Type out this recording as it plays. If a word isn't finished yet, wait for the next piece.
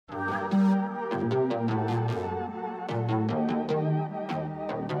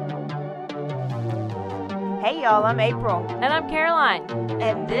Hey y'all, I'm April. And I'm Caroline.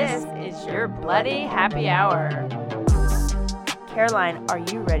 And this is your Bloody Happy Hour. Caroline, are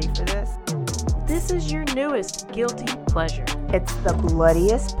you ready for this? This is your newest guilty pleasure. It's the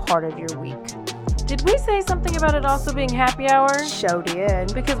bloodiest part of your week. Did we say something about it also being happy hour? Show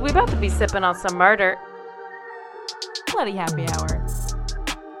did. Because we about to be sipping on some murder. Bloody Happy Hour.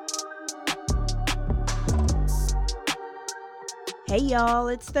 Hey y'all,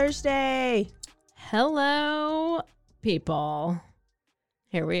 it's Thursday. Hello, people.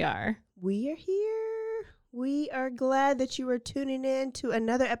 Here we are. We are here. We are glad that you are tuning in to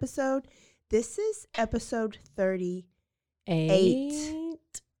another episode. This is episode 38.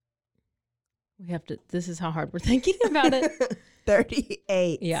 We have to, this is how hard we're thinking about it.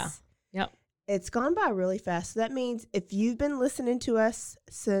 38. Yeah. Yep. It's gone by really fast. So that means if you've been listening to us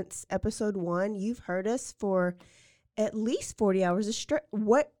since episode 1, you've heard us for at least 40 hours straight.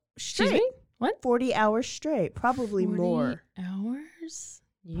 What? Straight? Excuse me? What? 40 hours straight. Probably 40 more. hours?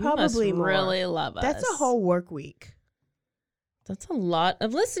 You Probably must more. really love us. That's a whole work week. That's a lot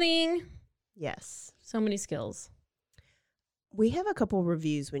of listening. Yes. So many skills. We have a couple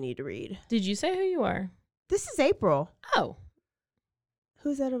reviews we need to read. Did you say who you are? This is April. Oh.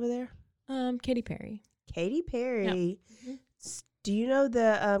 Who's that over there? Katy Perry. Katy Perry. Yeah. Do you know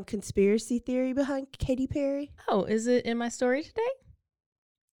the conspiracy theory behind Katy Perry? Oh, is it in my story today?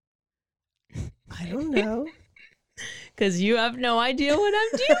 I don't know. Because you have no idea what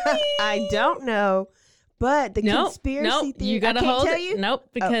I'm doing. I don't know. But the conspiracy theory. You got to hold tell it. you? Nope,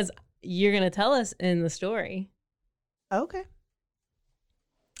 because you're going to tell us in the story. Okay.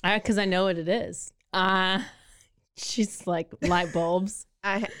 Because I know what it is. She's like light bulbs.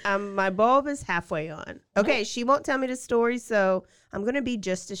 My bulb is halfway on. Okay, she won't tell me the story, so I'm going to be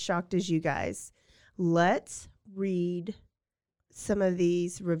just as shocked as you guys. Let's read some of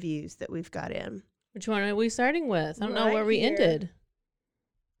these reviews that we've got in. Which one are we starting with? I don't know Right where we here. ended.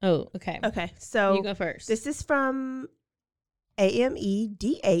 Oh, okay. Okay, so You go first. this is from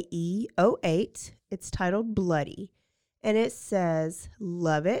AMEDAE08. It's titled Bloody. And it says,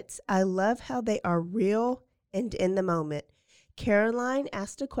 love it. I love how they are real and in the moment. Caroline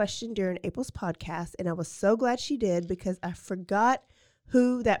asked a question during April's podcast, and I was so glad she did because I forgot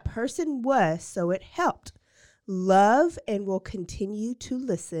who that person was, so it helped. Love and will continue to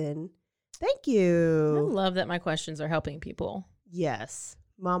listen. Thank I you. love that my questions are helping people. Yes,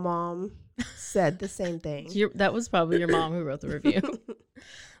 my mom said the same thing. That was probably your mom who wrote the review.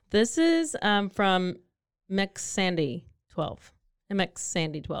 This is from MX Sandy 12.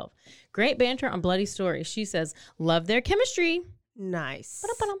 Great banter on bloody stories. She says, love their chemistry. Nice.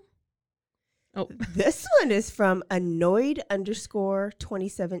 Ba-dum-ba-dum. Oh, This one is from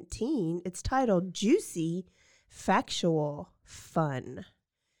Annoyed_2017. It's titled Juicy Factual Fun.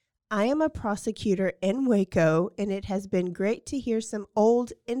 I am a prosecutor in Waco, and it has been great to hear some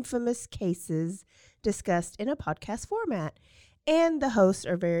old infamous cases discussed in a podcast format. And the hosts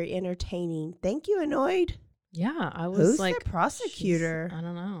are very entertaining. Thank you, Annoyed. yeah. I was Who's like, the prosecutor? I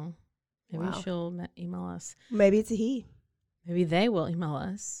don't know. Maybe Wow. she'll email us. Maybe it's a he. Maybe they will email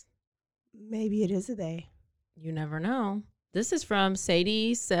us. Maybe it is a they. You never know. This is from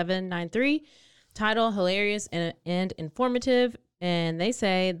Sadie793. Title, hilarious and informative. And they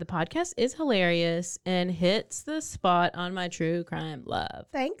say the podcast is hilarious and hits the spot on my true crime love.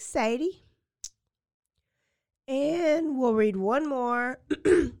 Thanks, Sadie. And we'll read one more.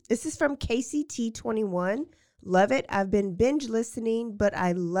 This is from KCT21. Love it. I've been binge listening, but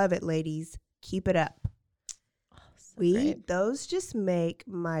I love it, ladies. Keep it up. So great. Those just make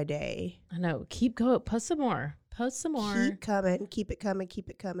my day. I know. Keep going. Post some more. Keep coming. Keep it coming. Keep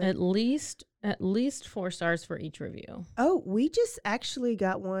it coming. At least 4 stars for each review. Oh, we just actually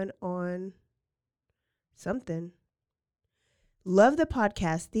got one on something. Love the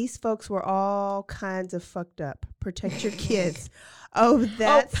podcast. These folks were all kinds of fucked up. Protect your kids. Oh,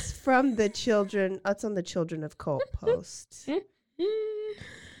 that's from the children. That's on the Children of Cult post.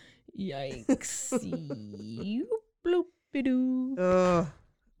 Yikes. Bloopy-doo. Ugh,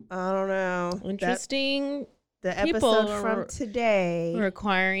 I don't know. Interesting. The people episode from today. We're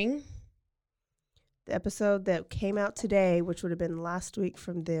acquiring. The episode that came out today, which would have been last week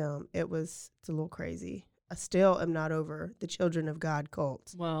from them, it's a little crazy. I still am not over the Children of God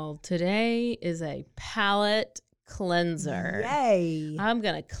cult. Well, today is a palate cleanser. Yay. I'm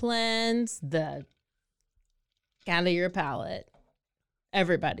going to cleanse the out of your palate.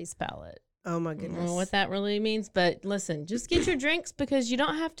 Everybody's palate. Oh, my I don't goodness. know what that really means, but listen, just get your drinks because you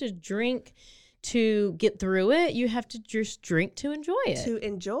don't have to drink to get through it. You have to just drink to enjoy it. To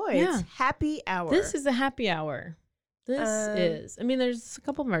enjoy. Yeah. It's happy hour. This is a happy hour. This is. I mean, there's a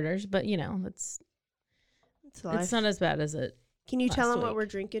couple murders, but, you know, It's life. It's not as bad as it. Can you tell last them what week. we're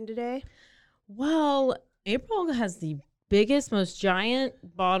drinking today? Well, April has the biggest, most giant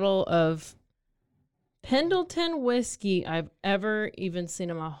bottle of Pendleton whiskey I've ever even seen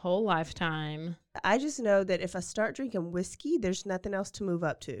in my whole lifetime. I just know that if I start drinking whiskey, there's nothing else to move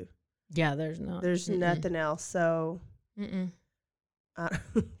up to. Yeah, there's not. There's nothing else. So, Mm-mm.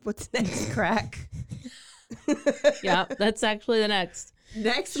 What's next? Crack. Yeah, that's actually the next.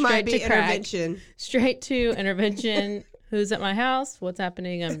 Next Straight might be to crack. intervention. Straight to intervention. Who's at my house? What's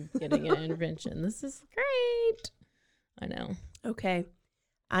happening? I'm getting an intervention. This is great. I know. Okay.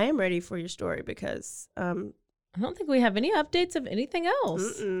 I am ready for your story because I don't think we have any updates of anything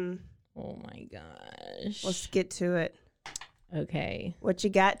else. mm-mm. Oh my gosh. Let's get to it. Okay. What you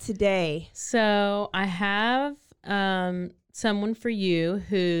got today? So I have someone for you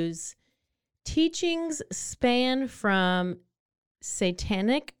whose teachings span from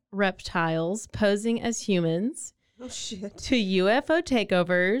satanic reptiles posing as humans Oh, shit. to UFO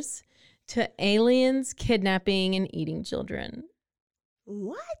takeovers to aliens kidnapping and eating children.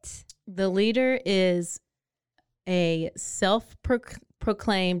 What? The leader is a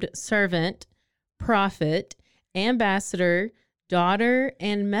self-proclaimed servant, prophet, ambassador, daughter,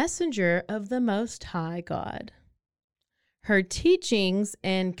 and messenger of the Most High God. Her teachings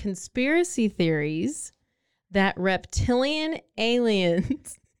and conspiracy theories that reptilian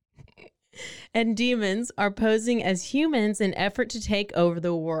aliens and demons are posing as humans in effort to take over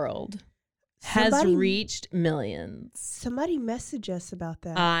the world has reached millions. Somebody messaged us about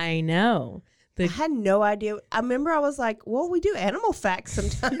that. I know. I had no idea. I remember I was like, well, we do animal facts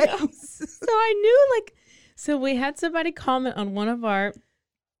sometimes. So I knew, so we had somebody comment on one of our,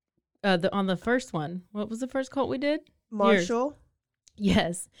 on the first one. What was the first cult we did? Marshall.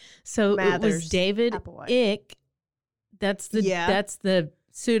 Yes. So it was David Applewhite. Ick. That's the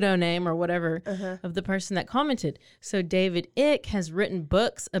pseudo name or whatever of the person that commented. So David Ick has written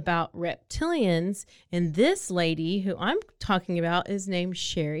books about reptilians, and this lady who I'm talking about is named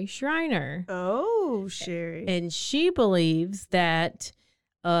Sherry Shriner. Oh, Sherry. And she believes that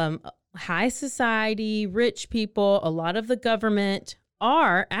high society, rich people, a lot of the government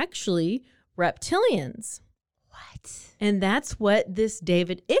are actually reptilians. What? And that's what this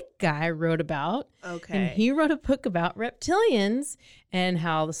David Ick guy wrote about. Okay. And he wrote a book about reptilians and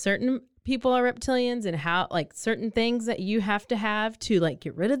how certain people are reptilians and how certain things that you have to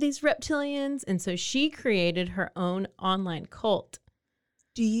get rid of these reptilians. And so she created her own online cult.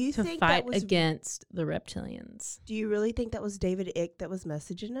 Do you to think fight that was, against the reptilians? Do you really think that was David Ick that was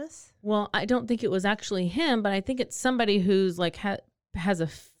messaging us? Well, I don't think it was actually him, but I think it's somebody who's has a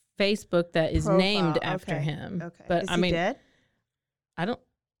Facebook that is named after him. Okay. But Is I he mean, dead? I don't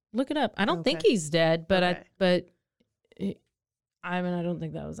look it up. I don't think he's dead, but I don't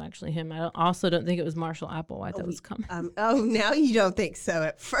think that was actually him. I also don't think it was Marshall Applewhite that was coming. Now you don't think so.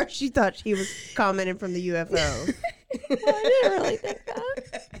 At first you thought he was commenting from the UFO. I didn't really think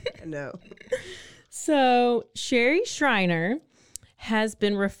that. No. So Sherry Shriner has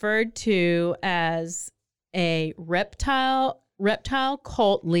been referred to as a reptile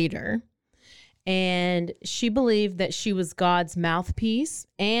cult leader, and she believed that she was God's mouthpiece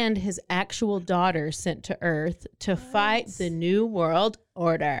and his actual daughter sent to Earth to fight the New World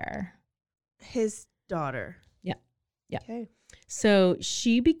Order. His daughter. Yeah. Okay. So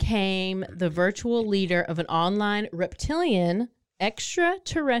she became the virtual leader of an online reptilian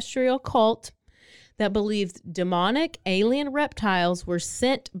extraterrestrial cult that believed demonic alien reptiles were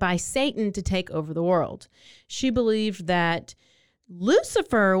sent by Satan to take over the world. She believed that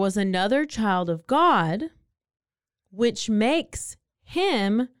Lucifer was another child of God, which makes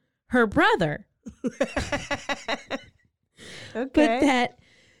him her brother.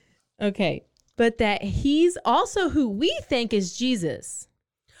 But that he's also who we think is Jesus.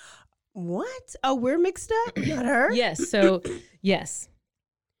 What? Oh, we're mixed up? Not her? Yes. So, yes.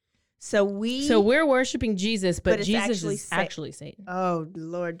 So we're worshiping Jesus, but Jesus is actually Satan. Oh,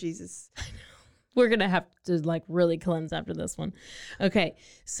 Lord Jesus. We're going to have to really cleanse after this one. Okay.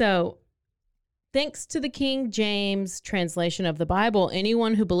 So thanks to the King James translation of the Bible,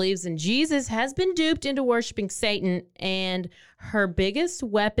 anyone who believes in Jesus has been duped into worshiping Satan, and her biggest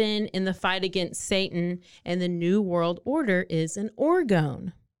weapon in the fight against Satan and the New World Order is an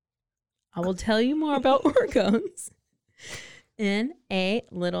orgone. I will tell you more about orgones in a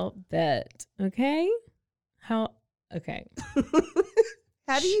little bit. Okay? Okay.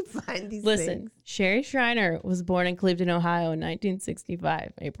 How do you find these Listen, things? Sherry Shriner was born in Cleveland, Ohio in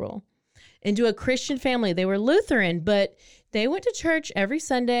 1965, April, into a Christian family. They were Lutheran, but they went to church every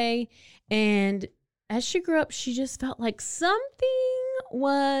Sunday. And as she grew up, she just felt like something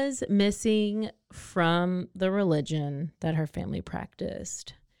was missing from the religion that her family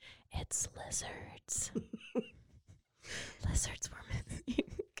practiced. It's lizards. Lizards were missing.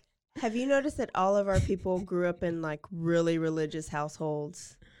 Have you noticed that all of our people grew up in like really religious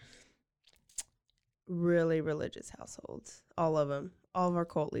households? Really religious households. All of them. All of our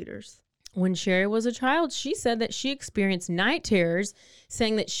cult leaders. When Sherry was a child, she said that she experienced night terrors,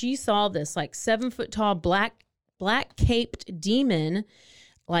 saying that she saw this like 7-foot-tall black caped demon,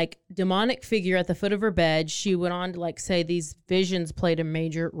 like demonic figure at the foot of her bed. She went on to like say these visions played a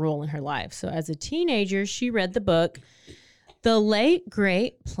major role in her life. So as a teenager, she read the book The Late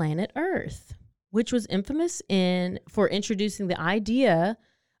Great Planet Earth, which was infamous for introducing the idea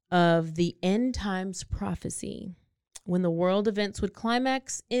of the end times prophecy, when the world events would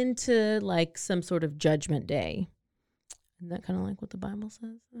climax into like some sort of judgment day. Isn't that kind of like what the Bible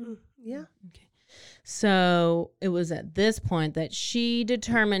says? Yeah. Okay. So it was at this point that she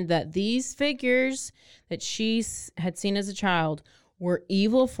determined that these figures that she had seen as a child were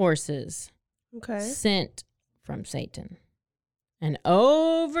evil forces sent from Satan. And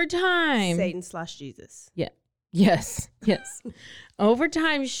over time... Satan/Jesus. Yeah. Yes. Over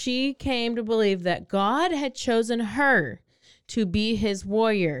time, she came to believe that God had chosen her to be his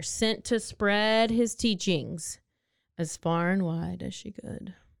warrior, sent to spread his teachings as far and wide as she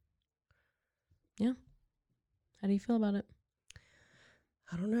could. Yeah. How do you feel about it?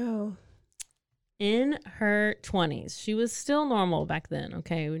 I don't know. In her 20s, she was still normal back then,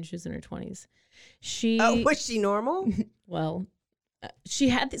 okay, when she was in her 20s. Was she normal? Well... she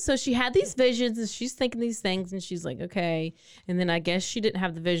had these visions and she's thinking these things and she's like, okay. And then I guess she didn't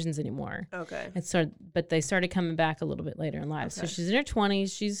have the visions anymore. Okay. But they started coming back a little bit later in life. Okay. So she's in her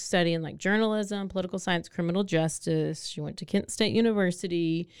 20s. She's studying like journalism, political science, criminal justice. She went to Kent State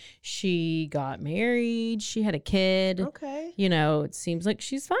University. She got married. She had a kid. Okay. You know, it seems like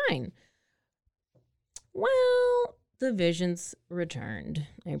she's fine. Well, the visions returned,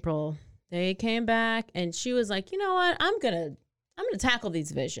 April. They came back and she was like, you know what? I'm going to tackle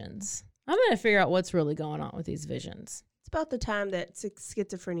these visions. I'm going to figure out what's really going on with these visions. It's about the time that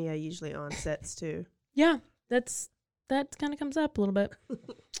schizophrenia usually onsets too. Yeah, that kind of comes up a little bit.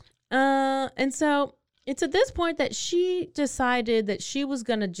 And so it's at this point that she decided that she was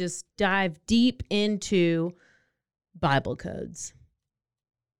going to just dive deep into Bible codes.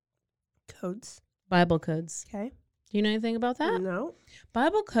 Bible codes. Okay. Do you know anything about that? No.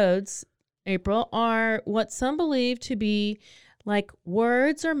 Bible codes, April, are what some believe to be like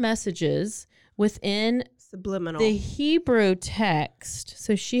words or messages within subliminal the Hebrew text.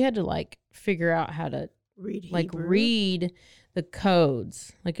 So she had to like figure out how to read the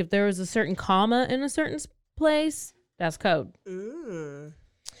codes. Like if there was a certain comma in a certain place, that's code.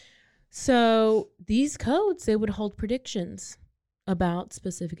 So these codes, they would hold predictions about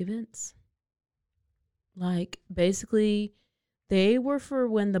specific events. Like basically they were for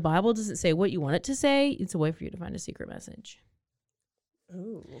when the Bible doesn't say what you want it to say, it's a way for you to find a secret message.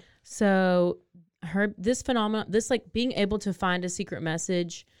 Ooh. So this phenomenon, this like being able to find a secret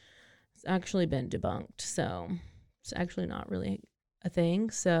message, has actually been debunked. So it's actually not really a thing.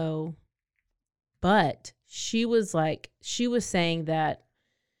 So, but she was saying that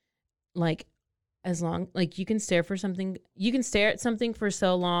like as long, like you can stare at something for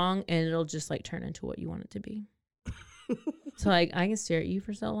so long and it'll just like turn into what you want it to be. So like I can stare at you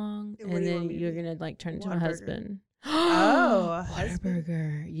for so long and then you're going to like turn into my husband. Oh,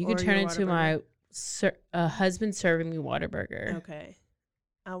 Whataburger. You could turn into my husband serving me Whataburger. Okay.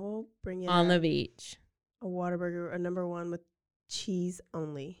 I will bring it on the beach. A Whataburger, a number one with cheese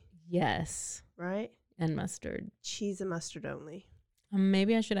only. Yes. Right? And mustard. Cheese and mustard only.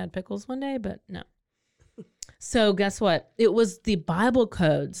 Maybe I should add pickles one day, but no. So guess what? It was the Bible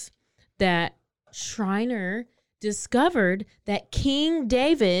codes that Schreiner discovered that King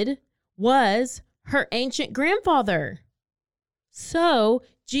David was her ancient grandfather. So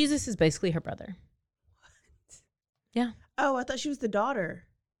Jesus is basically her brother. What? Yeah. Oh, I thought she was the daughter.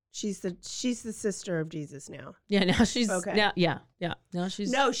 She's the sister of Jesus now. Yeah, now she's okay. Now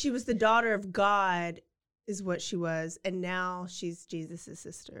she's she was the daughter of God, is what she was, and now she's Jesus'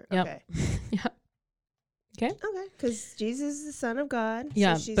 sister. Yep. Okay. Yep. Okay. Okay, because Jesus is the son of God.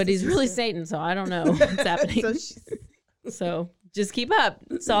 Yeah, so but he's really Satan, so I don't know what's happening. So just keep up.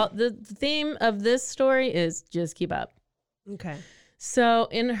 So the theme of this story is just keep up. Okay. So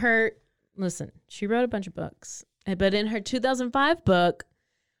she wrote a bunch of books, but in her 2005 book,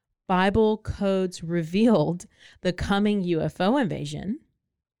 Bible Codes Revealed the Coming UFO Invasion.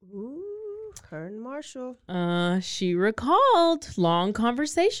 Ooh. Her and Marshall. She recalled long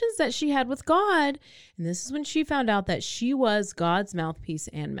conversations that she had with God. And this is when she found out that she was God's mouthpiece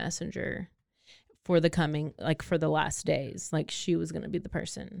and messenger for the coming, like for the last days. Like she was going to be the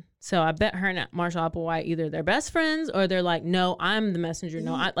person. So I bet her and Marshall Applewhite, either they're best friends or they're like, no, I'm the messenger.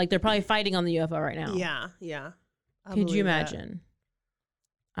 No, like they're probably fighting on the UFO right now. Yeah. Could you imagine?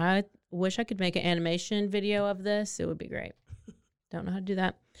 I wish I could make an animation video of this. It would be great. Don't know how to do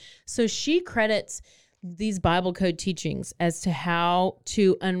that. So she credits these Bible code teachings as to how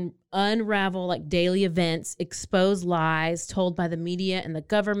to unravel like daily events, expose lies told by the media and the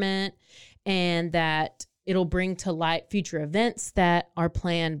government, and that it'll bring to light future events that are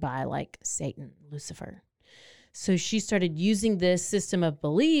planned by like Satan, Lucifer. So she started using this system of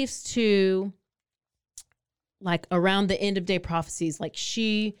beliefs to like around the end of day prophecies. Like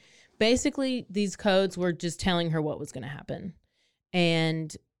she basically, these codes were just telling her what was going to happen.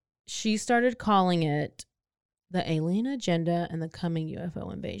 And she started calling it the alien agenda and the coming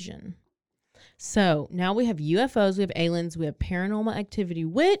UFO invasion. So now we have UFOs, we have aliens, we have paranormal activity,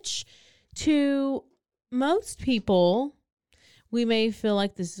 which to most people, we may feel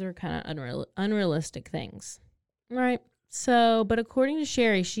like these are kind of unrealistic things, right? So, but according to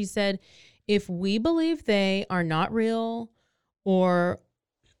Sherry, she said, if we believe they are not real or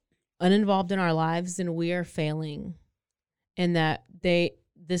uninvolved in our lives, then we are failing. And that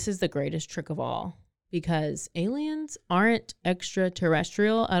this is the greatest trick of all, because aliens aren't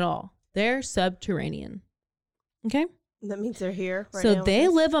extraterrestrial at all. They're subterranean. Okay? That means they're here right now. So they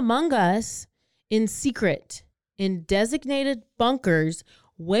live among us in secret, in designated bunkers,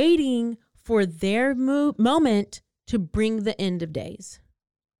 waiting for their moment to bring the end of days.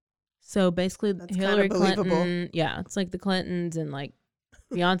 So basically, that's Hillary Clinton. Yeah, it's like the Clintons and like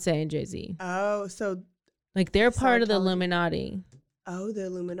Beyonce and Jay-Z. Oh, so like they're part of the Illuminati. Oh, the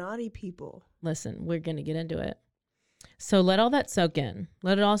Illuminati people. Listen, we're going to get into it. So let all that soak in.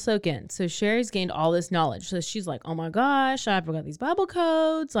 Let it all soak in. So Sherry's gained all this knowledge. So she's like, oh my gosh, I forgot these Bible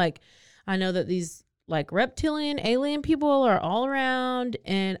codes. Like, I know that these like reptilian alien people are all around.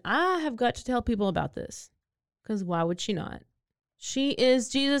 And I have got to tell people about this. Because why would she not? She is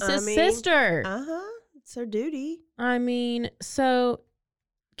Jesus' sister. It's her duty. I mean, so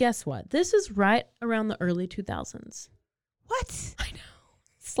guess what? This is right around the early 2000s. What? I know.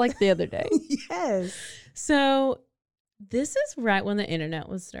 It's like the other day. Yes. So this is right when the internet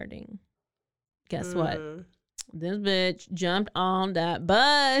was starting. Guess what? This bitch jumped on that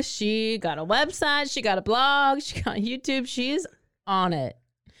bus. She got a website. She got a blog. She got YouTube. She's on it.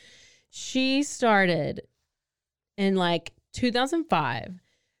 She started in like 2005,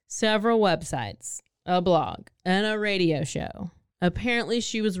 several websites, a blog, and a radio show. Apparently,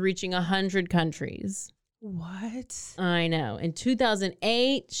 she was reaching 100 countries. What? I know. In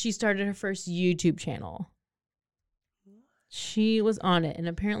 2008, she started her first YouTube channel. She was on it. And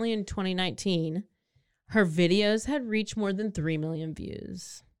apparently in 2019, her videos had reached more than 3 million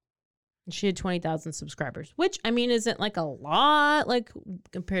views. And she had 20,000 subscribers, which, I mean, isn't like a lot, like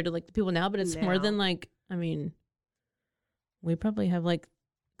compared to like the people now, but it's more than like, I mean, we probably have like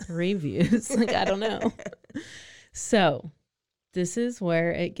 3 views. Like, I don't know. So this is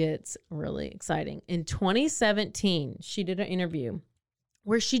where it gets really exciting. In 2017, she did an interview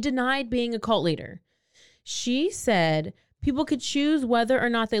where she denied being a cult leader. She said people could choose whether or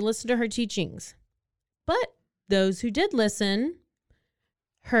not they listened to her teachings. But those who did listen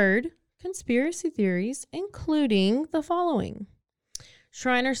heard conspiracy theories, including the following.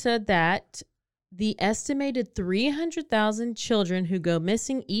 Schreiner said that the estimated 300,000 children who go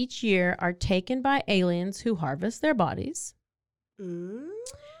missing each year are taken by aliens who harvest their bodies.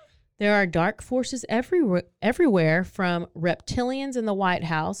 There are dark forces everywhere, from reptilians in the White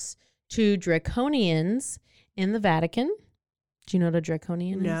House to draconians in the Vatican. Do you know what a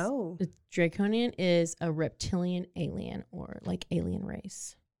draconian is? No. A draconian is a reptilian alien, or like alien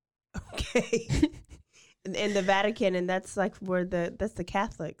race. Okay. In the Vatican, and that's like where that's the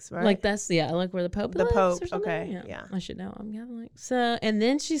Catholics, right? Like that's like where the Pope the lives Pope. Or something? Okay. Yeah. I should know. I'm Catholic. So, and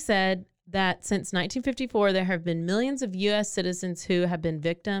then she said that since 1954, there have been millions of U.S. citizens who have been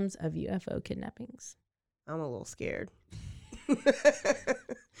victims of UFO kidnappings. I'm a little scared. I'm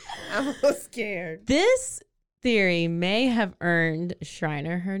a little scared. This theory may have earned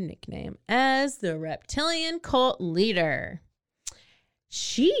Schreiner her nickname as the reptilian cult leader.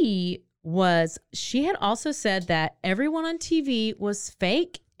 She had also said that everyone on TV was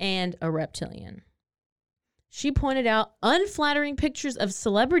fake and a reptilian. She pointed out unflattering pictures of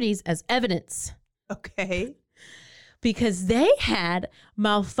celebrities as evidence. Okay. Because they had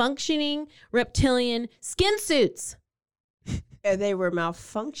malfunctioning reptilian skin suits. And they were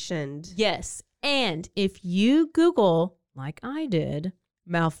malfunctioned. Yes. And if you Google, like I did,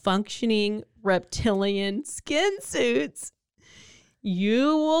 malfunctioning reptilian skin suits,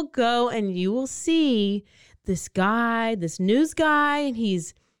 you will go and you will see this guy, this news guy, and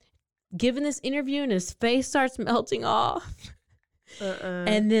he's giving this interview and his face starts melting off.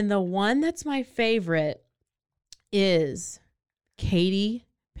 And then the one that's my favorite is Katy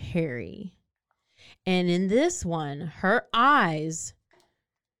Perry. And in this one, her eyes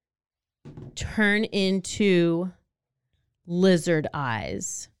turn into lizard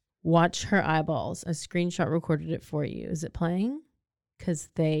eyes. Watch her eyeballs. A screenshot recorded it for you. Is it playing? Because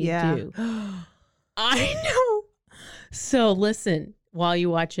they do. I know. So listen, while you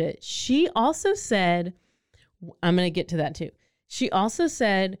watch it, she also said, I'm going to get to that too. She also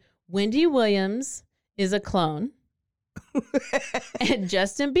said Wendy Williams is a clone. And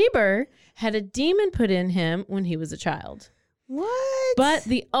Justin Bieber had a demon put in him when he was a child. What? But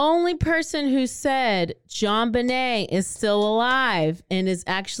the only person who said John Bonet is still alive and is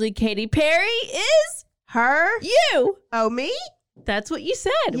actually Katy Perry is her? You. Oh, me? That's what you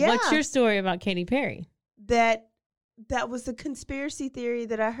said. Yeah. What's your story about Katy Perry? That was the conspiracy theory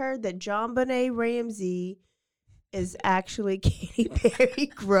that I heard, that John Bonet Ramsey is actually Katy Perry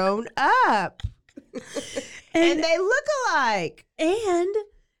grown up. And they look alike. And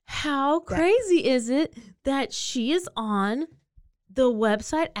how crazy is it that she is on the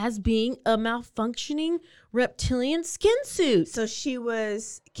website as being a malfunctioning reptilian skin suit? So she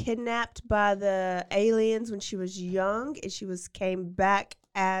was kidnapped by the aliens when she was young, and she came back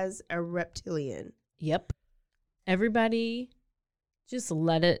as a reptilian. Yep. Everybody just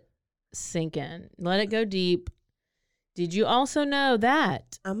let it sink in. Let it go deep. Did you also know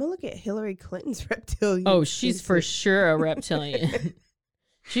that? I'm going to look at Hillary Clinton's reptilian. Oh, she's for sure a reptilian.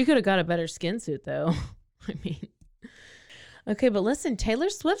 She could have got a better skin suit, though. I mean. Okay, but listen, Taylor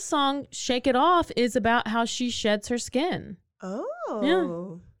Swift's song, Shake It Off, is about how she sheds her skin. Oh.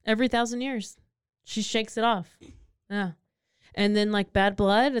 Yeah. Every 1,000 years. She shakes it off. Yeah. And then, like, Bad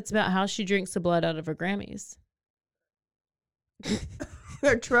Blood, it's about how she drinks the blood out of her Grammys.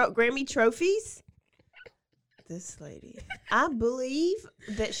 Her Grammy trophies? This lady. I believe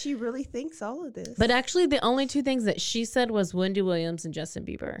that she really thinks all of this. But actually, the only two things that she said was Wendy Williams and Justin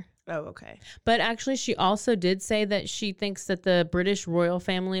Bieber. Oh, okay. But actually, she also did say that she thinks that the British royal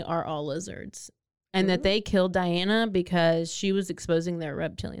family are all lizards and that they killed Diana because she was exposing their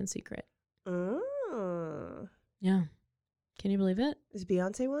reptilian secret. Oh. Yeah. Can you believe it? Is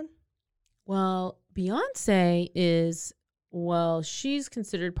Beyonce one? Well, Beyonce is, well, she's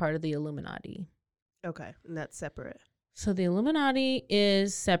considered part of the Illuminati. Okay, and that's separate. So the Illuminati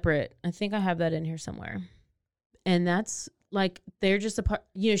is separate. I think I have that in here somewhere. And that's like, they're just a part,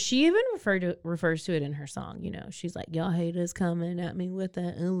 you know, she even refers to it in her song, you know. She's like, y'all haters coming at me with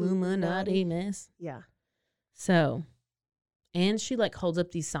that Illuminati mess. Yeah. So, and she like holds up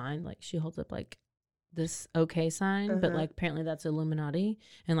these signs, like she holds up like this okay sign, but like apparently that's Illuminati.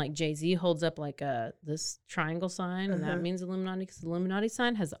 And like Jay-Z holds up like this triangle sign, and that means Illuminati because the Illuminati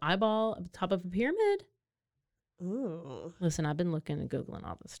sign has an eyeball at the top of a pyramid. Ooh. Listen, I've been looking and Googling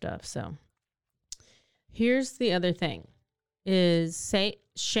all this stuff. So here's the other thing is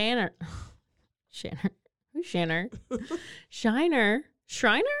Shanner. Who's Shanner? Shriner?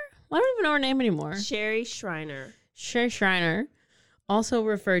 I don't even know her name anymore. Sherry Shriner. Sherry Shriner also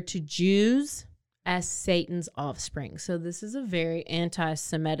referred to Jews as Satan's offspring. So this is a very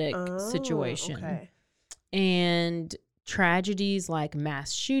anti-Semitic situation. Okay. And tragedies like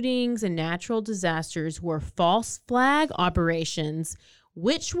mass shootings and natural disasters were false flag operations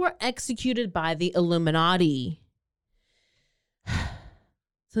which were executed by the Illuminati.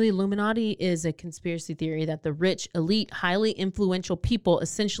 So the Illuminati is a conspiracy theory that the rich, elite, highly influential people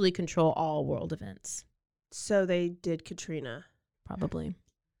essentially control all world events. So they did Katrina. Probably.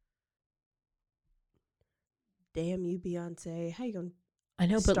 Damn you, Beyonce. How you going to I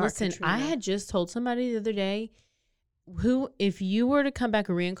know, but listen, Katrina? I had just told somebody the other day, if you were to come back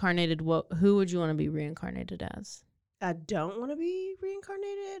reincarnated, who would you want to be reincarnated as? I don't want to be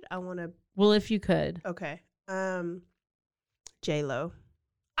reincarnated. I want to. Well, if you could. Okay. J-Lo.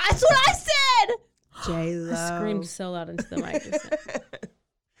 That's what I said! J-Lo. I screamed so loud into the mic just now.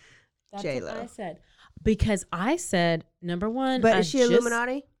 That's J-Lo. what I said. Because I said, number one. But is she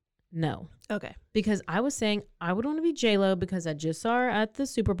Illuminati? No. Okay. Because I was saying I would want to be J-Lo because I just saw her at the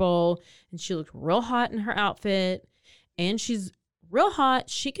Super Bowl and she looked real hot in her outfit and she's real hot.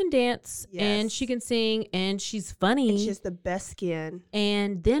 She can dance and she can sing and she's funny. And she has the best skin.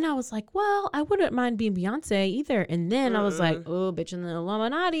 And then I was like, well, I wouldn't mind being Beyonce either. And then I was like, oh, bitch in the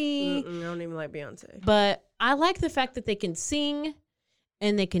Illuminati. I don't even like Beyonce. But I like the fact that they can sing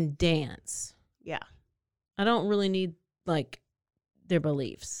and they can dance. Yeah. I don't really need like their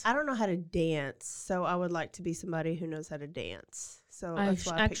beliefs. I don't know how to dance, so I would like to be somebody who knows how to dance. So I that's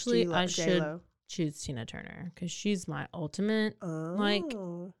why I actually picked I J-Lo. should choose Tina Turner because she's my ultimate. Like,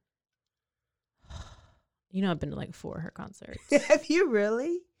 you know, I've been to like 4 of her concerts. Have you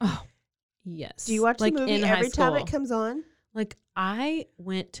really? Oh, yes. Do you watch like the movie in every high time it school. comes on? Like, I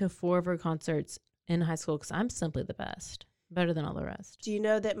went to 4 of her concerts in high school because I'm simply the best. Better than all the rest. Do you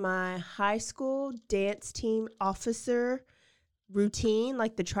know that my high school dance team officer routine,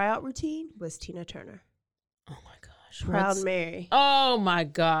 like the tryout routine, was Tina Turner? Oh my gosh. Proud Mary. Oh my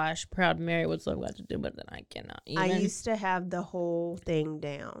gosh. Proud Mary was so glad to do it, and I cannot even. I used to have the whole thing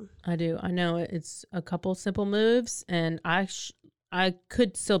down. I do. I know it's a couple simple moves, and I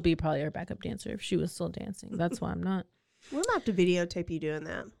could still be probably her backup dancer if she was still dancing. That's why I'm not. We'll have to videotape you doing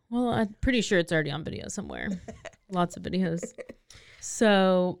that. Well, I'm pretty sure it's already on video somewhere. Lots of videos.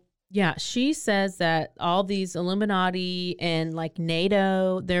 So, yeah, she says that all these Illuminati and like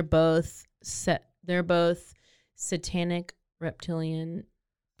NATO, they're both satanic reptilian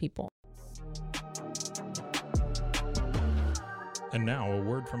people. And now a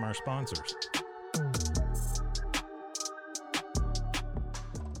word from our sponsors.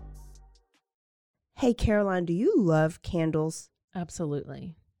 Hey, Caroline, do you love candles?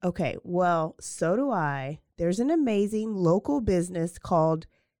 Absolutely. Okay, well, so do I. There's an amazing local business called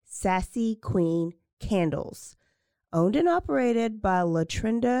Sassy Queen Candles, owned and operated by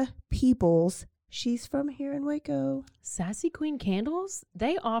Latrinda Peoples. She's from here in Waco. Sassy Queen Candles,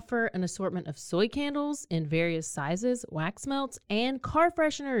 they offer an assortment of soy candles in various sizes, wax melts, and car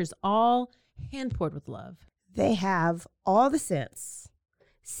fresheners, all hand poured with love. They have all the scents,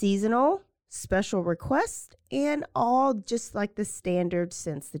 seasonal, special requests, and all just like the standard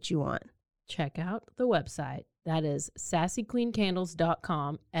scents that you want. Check out the website. That is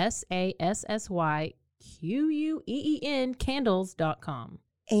sassyqueencandles.com, SASSYQUEEN candles.com.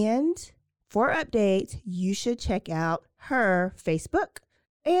 And for updates, you should check out her Facebook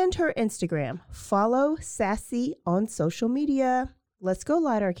and her Instagram. Follow Sassy on social media. Let's go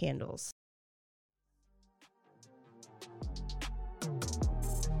light our candles.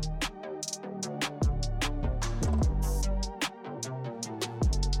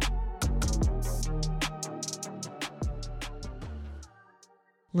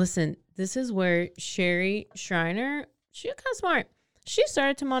 Listen, this is where Sherry Schreiner, she got smart. She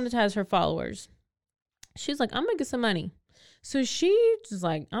started to monetize her followers. She's like, I'm going to get some money. So she's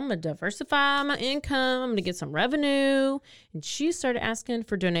like, I'm going to diversify my income. I'm going to get some revenue. And she started asking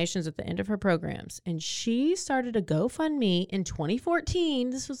for donations at the end of her programs. And she started a GoFundMe in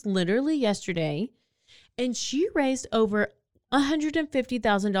 2014. This was literally yesterday. And she raised over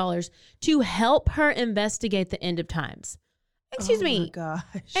 $150,000 to help her investigate the end of times. Excuse me, gosh.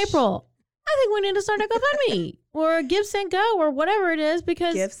 April, I think we need to start a GoFundMe or Gifts and Go or whatever it is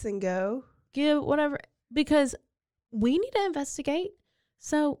because Gifts and Go. give whatever because we need to investigate.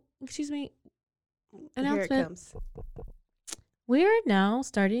 So, excuse me, announcement. Here it comes. We are now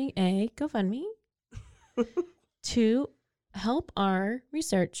starting a GoFundMe to help our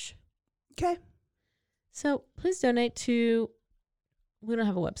research. Okay. So please donate to. We don't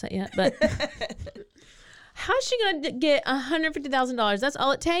have a website yet, but. How's she gonna get $150,000? That's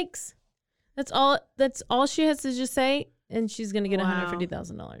all it takes. That's all she has to just say, and she's gonna get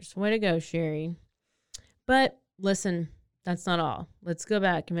 $150,000. Way to go, Sherry. But listen, that's not all. Let's go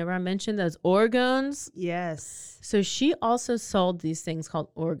back. Remember I mentioned those organs? Yes. So she also sold these things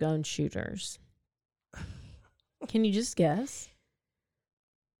called orgone shooters. Can you just guess?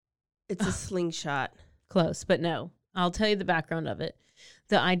 It's a slingshot. Close, but no. I'll tell you the background of it.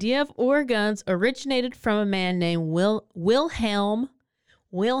 The idea of organs originated from a man named Wilhelm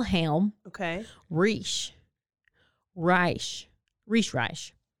Okay. Reich.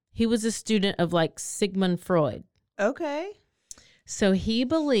 He was a student of like Sigmund Freud. Okay. So he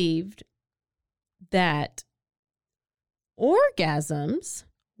believed that orgasms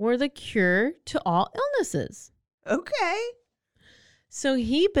were the cure to all illnesses. Okay. So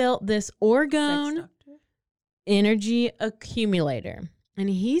he built this orgone energy accumulator. And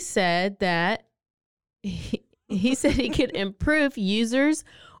he said that he said he could improve users'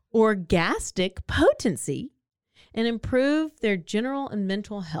 orgastic potency and improve their general and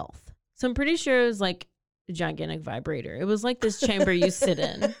mental health. So I'm pretty sure it was like a gigantic vibrator. It was like this chamber you sit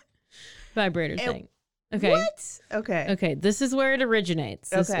in. Vibrator thing. Okay. What? Okay. Okay. This is where it originates,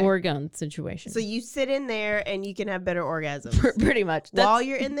 this orgone situation. So you sit in there and you can have better orgasms. Pretty much. While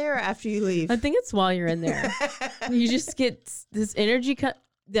you're in there or after you leave? I think it's while you're in there. You just get this energy cut.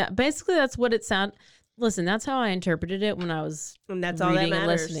 Yeah, basically that's what it sound. listen, that's how I interpreted it when I was And that's all that reading and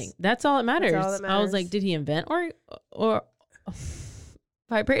matters. listening. That's all that matters. That's all that I was matters. like, did he invent or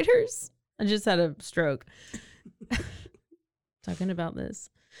vibrators? I just had a stroke talking about this.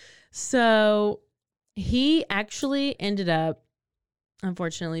 So he actually ended up,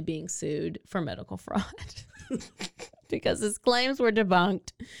 unfortunately, being sued for medical fraud because his claims were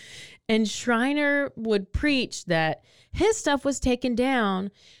debunked. And Schreiner would preach that his stuff was taken down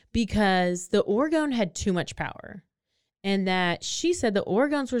because the orgone had too much power. And that she said the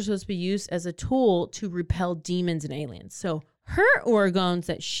orgones were supposed to be used as a tool to repel demons and aliens. So her orgones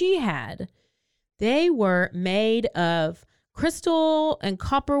that she had, they were made of crystal and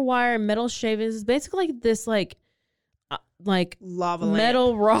copper wire and metal shavings. Basically like this like lava lamp.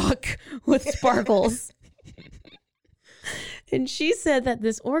 metal rock with sparkles. And she said that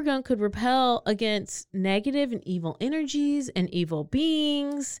this orgone could repel against negative and evil energies and evil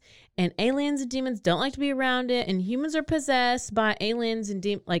beings, and aliens and demons don't like to be around it, and humans are possessed by aliens and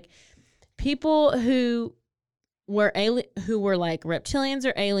demons. Like people who were like reptilians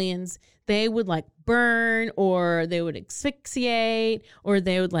or aliens, they would like burn, or they would asphyxiate, or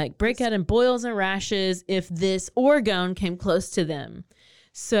they would like break out in boils and rashes if this orgone came close to them.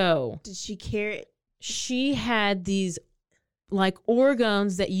 So Did she carry it? she had these like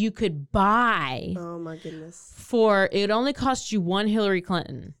orgones that you could buy Oh my goodness. for, it would only cost you one Hillary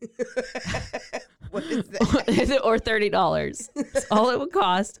Clinton What is that? or $30. That's all it would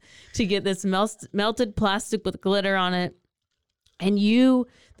cost to get this melted plastic with glitter on it. And you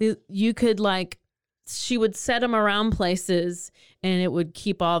could like, she would set them around places and it would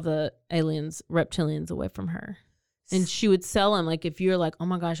keep all the aliens, reptilians away from her. And she would sell them. Like if you're like, oh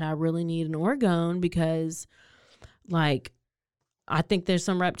my gosh, I really need an orgone because like, I think there's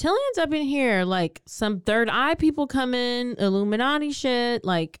some reptilians up in here, like some third eye people come in, Illuminati shit,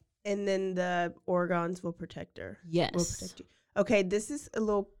 like. And then the orgons will protect her. Yes. Will protect you. Okay, this is a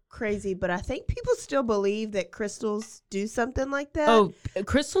little crazy, but I think people still believe that crystals do something like that. Oh,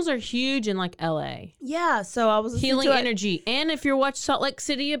 crystals are huge in like LA. Yeah. So I was listening Healing to energy. And if you're watching Salt Lake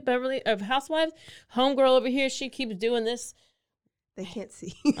City of Housewives, homegirl over here, she keeps doing this. They can't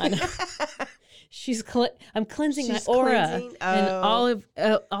see. I know. I'm cleansing She's my aura cleansing? and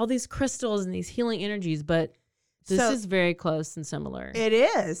Oh. all these crystals and these healing energies, but this So- is very close and similar. It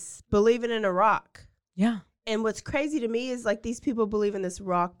is believing in a rock. Yeah. And what's crazy to me is like these people believe in this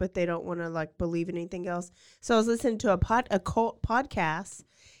rock, but they don't want to like believe in anything else. So I was listening to a cult podcast,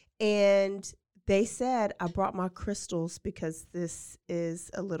 and they said, I brought my crystals because this is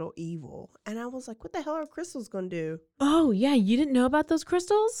a little evil. And I was like, what the hell are crystals going to do? Oh, yeah. You didn't know about those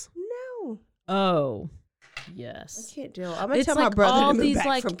crystals? No, Oh, I yes. can't do it. I'm going to It's tell my like brother all to move these, back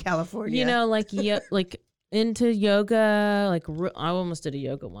like, from California. You know, like like into yoga, like I almost did a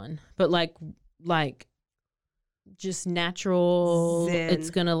yoga one, but like just natural. Zen. It's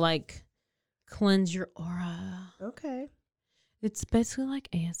gonna like cleanse your aura. Okay. It's basically like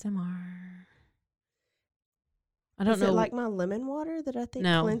ASMR. I don't Is know. it like my lemon water that I think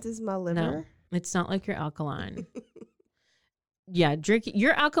No. cleanses my liver? It's not like your alkaline. Yeah, drinking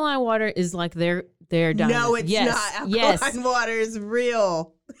your alkaline water is like their diamond. No, it's Yes, not. Alkaline yes. water is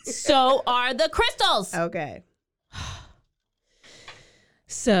real. So are the crystals. Okay.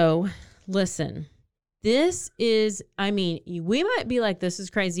 So, listen, this is, I mean, we might be like, this is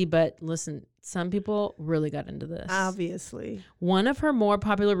crazy, but listen, some people really got into this. Obviously. One of her more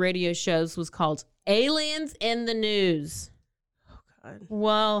popular radio shows was called Aliens in the News. Oh, God.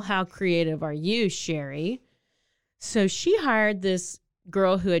 Well, how creative are you, Sherry? So she hired this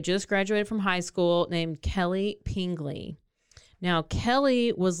girl who had just graduated from high school named Kelly Pingley. Now,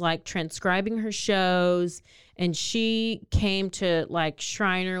 Kelly was like transcribing her shows, and she came to like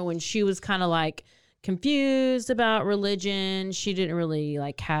Schreiner when she was kind of like confused about religion. She didn't really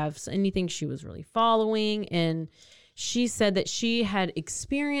like have anything she was really following. And she said that she had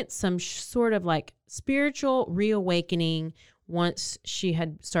experienced some sort of like spiritual reawakening once she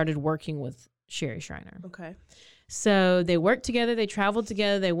had started working with Sherry Schreiner. Okay. So they worked together, they traveled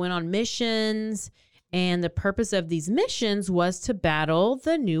together, they went on missions, and the purpose of these missions was to battle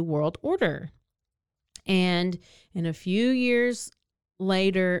the New World Order. And in a few years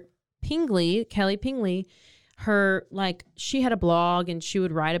later, Kelly Pingley, she had a blog and she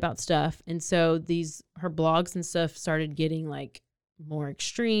would write about stuff. And so her blogs and stuff started getting like more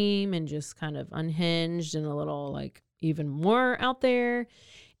extreme and just kind of unhinged and a little like even more out there.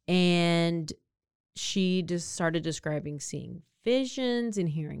 And she just started describing seeing visions and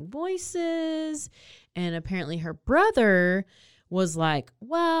hearing voices. And apparently her brother was like,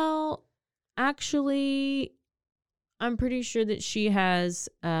 well, actually, I'm pretty sure that she has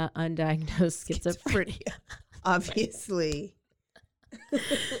undiagnosed schizophrenia. Obviously.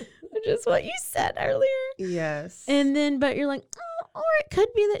 Which is what you said earlier. Yes. And then, but you're like, oh, or it could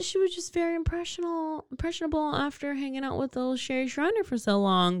be that she was just very impressionable after hanging out with old Sherry Shriner for so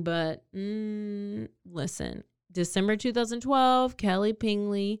long. But listen, December 2012, Kelly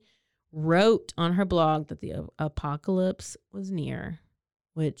Pingley wrote on her blog that the apocalypse was near,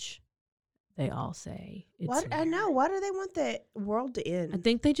 which they all say it's what near. I know. Why do they want the world to end? I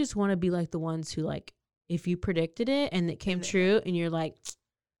think they just want to be like the ones who, like, if you predicted it and it came true and you're like,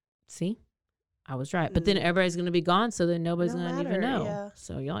 see, I was right. But then everybody's going to be gone. So then nobody's going to even know. Yeah.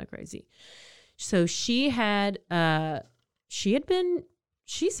 So y'all are crazy. So she said that she had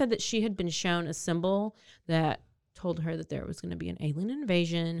been shown a symbol that told her that there was going to be an alien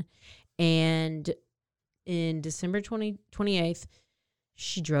invasion. And in December 28th,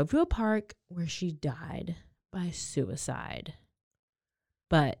 she drove to a park where she died by suicide.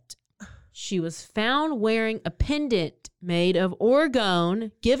 But she was found wearing a pendant made of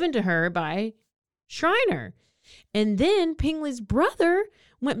orgone given to her by Shriner. And then Pingley's brother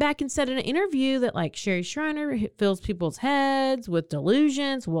went back and said in an interview that, like, Sherry Shriner fills people's heads with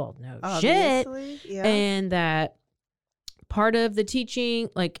delusions. Well, no Obviously, shit. yeah. And that part of the teaching,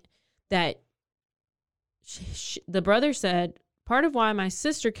 like, that the brother said, part of why my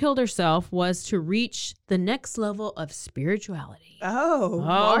sister killed herself was to reach the next level of spirituality. Oh,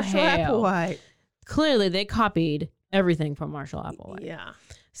 Marshall hell. Applewhite. Clearly, they copied everything from Marshall Applewhite. Yeah.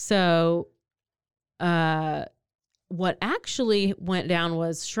 So, what actually went down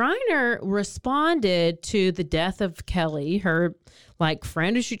was Shriner responded to the death of Kelly, her, like,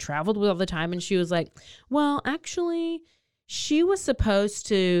 friend who she traveled with all the time, and she was like, well, actually, she was supposed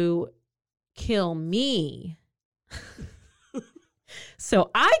to kill me so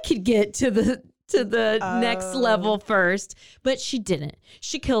I could get to the next level first, but she didn't.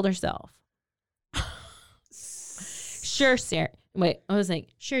 She killed herself. Sure, Sarah. Wait, I was like,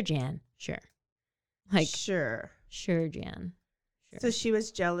 sure, Jan. Sure. Like, sure, Jan. Sure. So she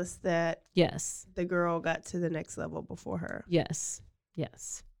was jealous that Yes. the girl got to the next level before her. Yes.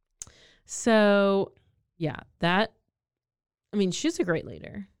 So, yeah, she's a great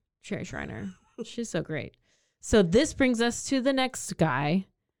leader, Sherry Shriner. She's so great. So this brings us to the next guy,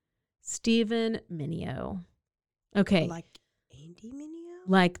 Stephen Mineo. Okay. Like Andy Mineo?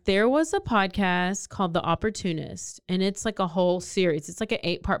 Like, there was a podcast called The Opportunist, and it's like a whole series. It's like an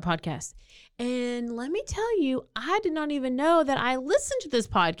 8-part podcast. And let me tell you, I did not even know that I listened to this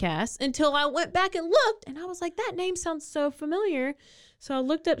podcast until I went back and looked, and I was like, that name sounds so familiar. So I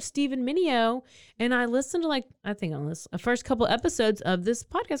looked up Stephen Mineo, and I listened to, like, I think on this, the first couple episodes of this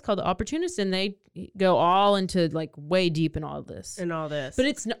podcast called The Opportunist, and they go all into, like, way deep in all of this. But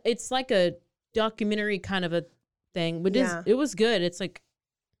it's like a documentary kind of a thing. But it was good. It's like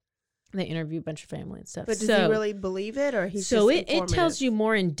they interview a bunch of family and stuff. But does he really believe it, or he's so just it tells you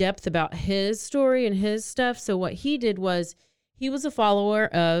more in depth about his story and his stuff. So what he did was he was a follower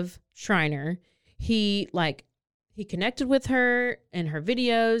of Shriner. He connected with her in her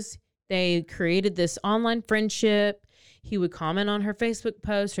videos. They created this online friendship. He would comment on her Facebook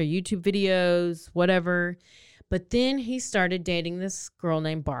posts or YouTube videos, whatever. But then he started dating this girl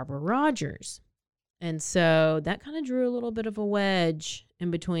named Barbara Rogers. And so that kind of drew a little bit of a wedge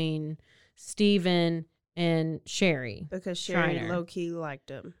in between Stephen and Sherry. Because Sherry Shriner low-key liked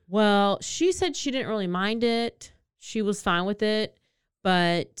him. Well, she said she didn't really mind it. She was fine with it.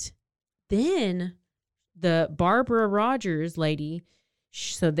 But then the Barbara Rogers lady,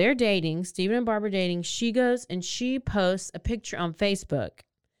 so they're dating, Stephen and Barbara dating. She goes and she posts a picture on Facebook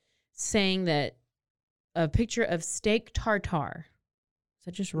saying that a picture of steak tartare. Is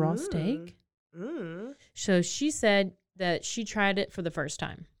that just raw steak? So she said that she tried it for the first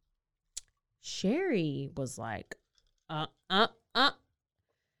time. Sherry was like,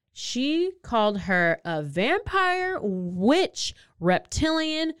 She called her a vampire, witch,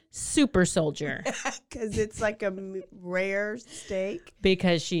 reptilian, super soldier. Because it's like a rare steak.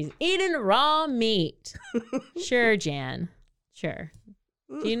 Because she's eating raw meat. Sure, Jan. Sure.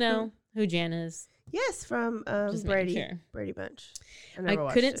 Do you know who Jan is? Yes, from Brady. Sure. Brady Bunch. I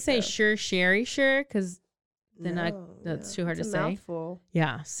couldn't say sure, Sherry, sure, because then that's too hard to say. Mouthful.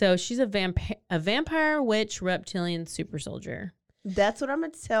 Yeah. So she's a vampire, witch, reptilian, super soldier. That's what I'm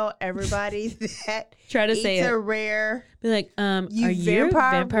going to tell everybody that try to say it's it. A rare. Be like, are you a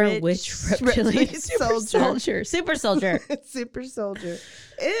vampire, witch, reptilian, super soldier? Super soldier. Super soldier.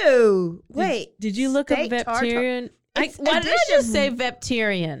 Ew. Wait. Did you look up Reptilian? Why did I just say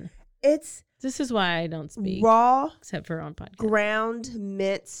Reptilian? This is why I don't speak. Raw. Except for on podcast. Ground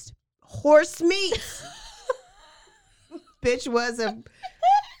minced horse meat. bitch was a.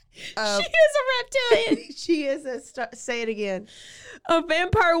 She is a reptilian. She is a. Say it again. A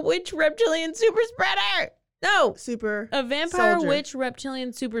vampire witch reptilian super spreader. No. A vampire soldier. witch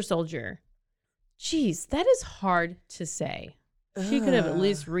reptilian super soldier. Jeez, that is hard to say. She could have at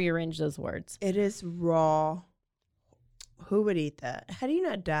least rearranged those words. It is raw. Who would eat that? How do you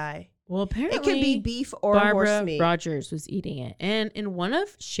not die? Well, apparently it can be beef or Barbara horse meat. Rogers was eating it. And in one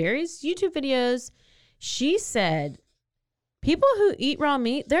of Sherry's YouTube videos, she said, people who eat raw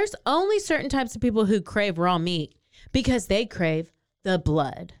meat, there's only certain types of people who crave raw meat because they crave the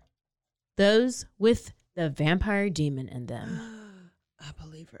blood. Those with the vampire demon in them. I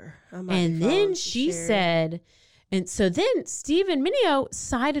believe her. And then she said, and so then Stephen Mineo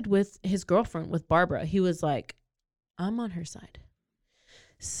sided with his girlfriend, with Barbara. He was like, I'm on her side.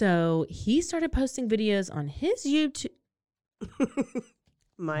 So he started posting videos on his YouTube.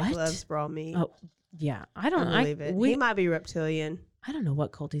 Mike loves raw meat. Oh, yeah. I don't believe it. He might be reptilian. I don't know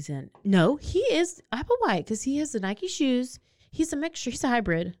what cult he's in. No, he is Apple White because he has the Nike shoes. He's a mixture. He's a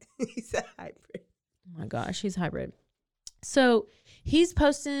hybrid. He's a hybrid. Oh my gosh, he's hybrid. So he's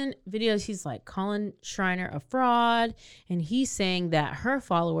posting videos. He's like calling Shriner a fraud, and he's saying that her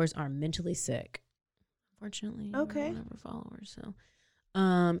followers are mentally sick. Unfortunately, okay, I don't have her followers.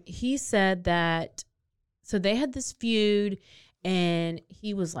 So, he said that. So they had this feud, and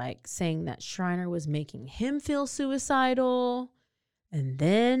he was like saying that Shriner was making him feel suicidal, and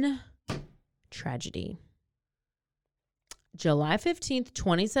then tragedy. July 15th,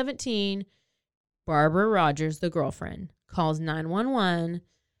 2017. Barbara Rogers, the girlfriend, calls 911,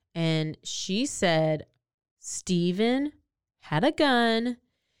 and she said Stephen had a gun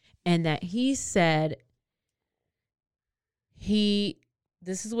and that he said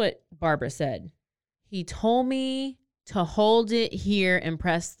this is what Barbara said. He told me to hold it here and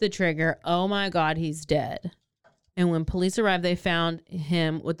press the trigger. Oh my God, he's dead. And when police arrived, they found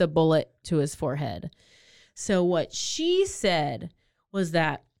him with a bullet to his forehead. So what she said was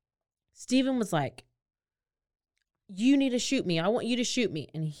that Stephen was like, you need to shoot me. I want you to shoot me.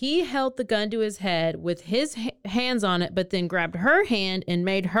 And he held the gun to his head with his hands on it, but then grabbed her hand and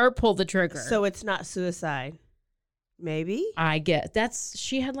made her pull the trigger. So it's not suicide. Maybe. I guess.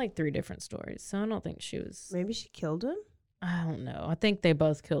 She had like 3 different stories. So I don't think she was. Maybe she killed him? I don't know. I think they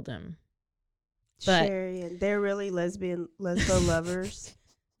both killed him. But Sherry, and they're really lesbo lovers.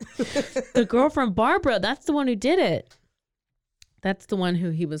 the girlfriend, Barbara, that's the one who did it. That's the one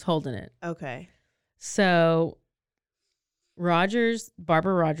who he was holding it. Okay. So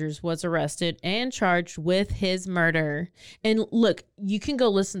Barbara Rogers was arrested and charged with his murder. And look, you can go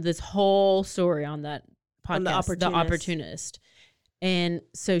listen to this whole story on that podcast, The Opportunist. And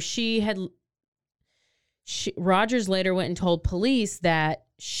so Rogers later went and told police that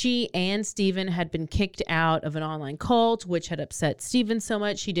she and Stephen had been kicked out of an online cult, which had upset Stephen so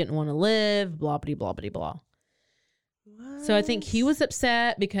much he didn't want to live, blah, blah, blah, blah, blah. What? So I think he was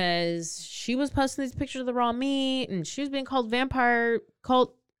upset because she was posting these pictures of the raw meat and she was being called vampire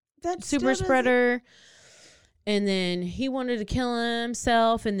cult super spreader. And then he wanted to kill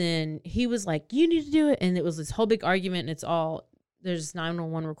himself. And then he was like, you need to do it. And it was this whole big argument. And there's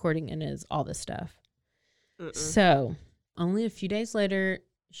 911 recording and it's all this stuff. So only a few days later,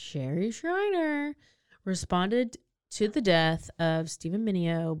 Sherry Shriner responded to the death of Stephen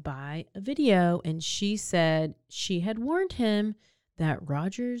Mineo by a video, and she said she had warned him that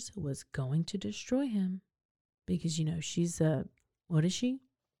Rogers was going to destroy him because, she's what is she?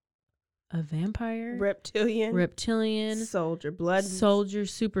 A vampire? Reptilian. Soldier. Blood. Soldier.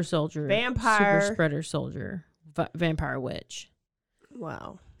 Super soldier. Vampire. Super spreader soldier. Vampire witch.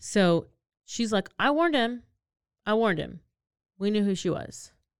 Wow. So she's like, I warned him. We knew who she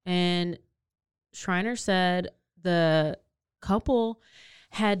was. And Shriner said the couple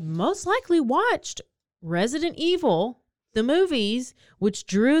had most likely watched Resident Evil, the movies, which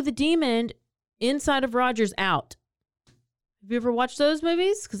drew the demon inside of Rogers out. Have you ever watched those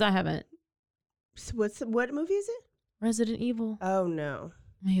movies? Because I haven't. What movie is it? Resident Evil. Oh, no.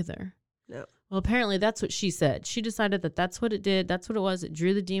 Me either. No. Well, apparently that's what she said. She decided that that's what it did. That's what it was. It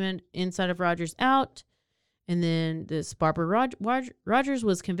drew the demon inside of Rogers out. And then this Barbara Rogers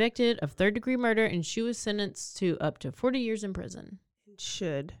was convicted of 3rd-degree murder, and she was sentenced to up to 40 years in prison.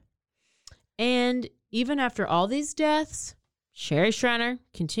 Should. And even after all these deaths, Sherry Shriner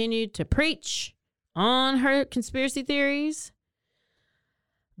continued to preach on her conspiracy theories.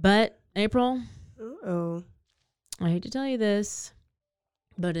 But, April, I hate to tell you this,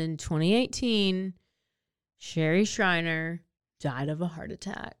 but in 2018, Sherry Shriner died of a heart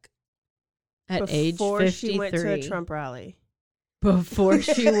attack. At age 53. Before she went to a Trump rally. Before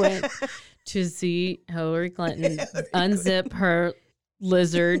she went to see Hillary Clinton unzip her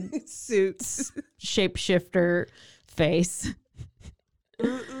lizard suits shapeshifter face.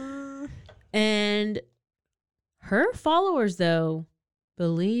 And her followers, though,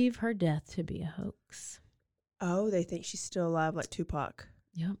 believe her death to be a hoax. Oh, they think she's still alive like Tupac.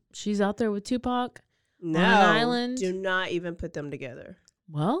 Yep. She's out there with Tupac No, on an island. Do not even put them together.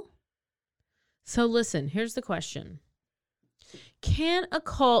 Well, so listen, here's the question. Can a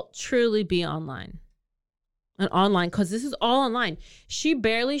cult truly be online? And online, because this is all online. She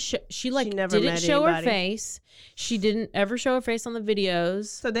barely, she never didn't met show her anybody. face. She didn't ever show her face on the videos.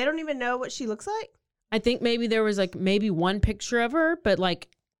 So they don't even know what she looks like? I think maybe there was like maybe one picture of her, but like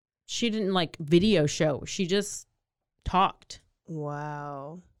she didn't like video show. She just talked.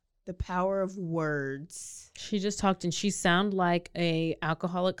 Wow. The power of words. She just talked, and she sounded like a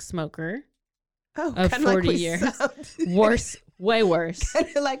alcoholic smoker Oh, of kinda 40 like we years. sound. Worse, way worse. Kind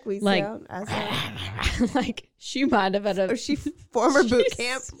of like we Like- sound. I sound. Like she might have had a Or she former boot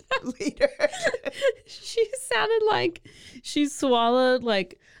She's- camp leader. she sounded like she swallowed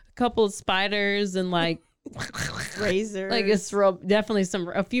like a couple of spiders and like Razors. like it's real, definitely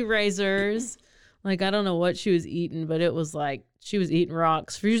a few razors. Like I don't know what she was eating, but it was like she was eating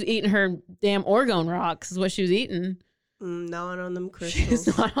rocks. She was eating her damn orgone rocks is what she was eating. Gnawing on them crystals.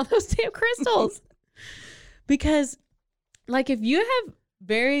 She's not on those damn crystals. Because like if you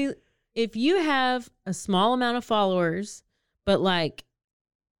have a small amount of followers, but like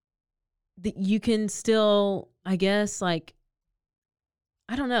you can still, I guess, like,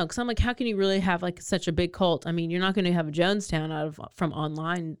 I don't know. Cause I'm like, how can you really have like such a big cult? I mean, you're not going to have a Jonestown from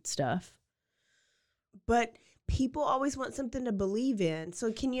online stuff. But people always want something to believe in.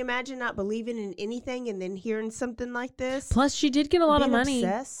 So can you imagine not believing in anything and then hearing something like this? Plus she did get a lot of Being money.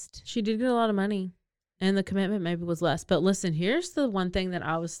 Obsessed? She did get a lot of money. And the commitment maybe was less. But listen, here's the one thing that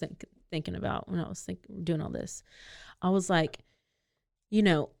I was thinking about when I was doing all this. I was like, you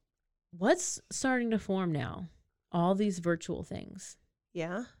know, what's starting to form now? All these virtual things.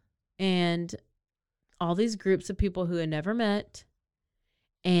 Yeah. And all these groups of people who had never met.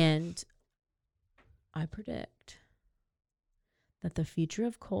 And I predict that the future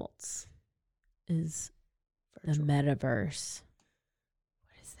of cults is Virtual. the metaverse.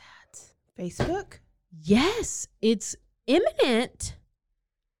 What is that? Facebook? Yes, it's imminent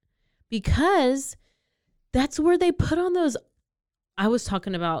because that's where they put on those. I was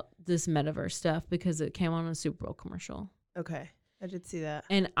talking about this metaverse stuff because it came on a Super Bowl commercial. Okay. I did see that.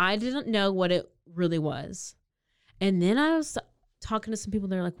 And I didn't know what it really was. And then I was talking to some people.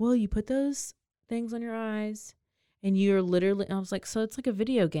 They're like, well, you put those things on your eyes and you're literally, I was like, so it's like a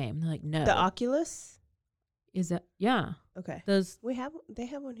video game. They're like, no. The Oculus? Is that, yeah. Okay. Those, They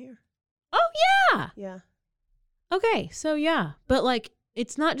have one here. oh, yeah. Yeah. Okay. So, yeah. But like,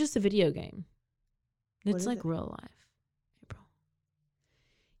 it's not just a video game. What It's is like it? real life. April.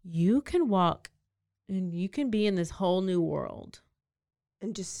 You can walk and you can be in this whole new world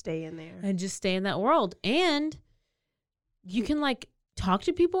And just stay in there. and just stay in that world. And you can like talk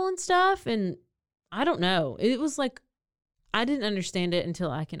to people and stuff. And I don't know. It was like, I didn't understand it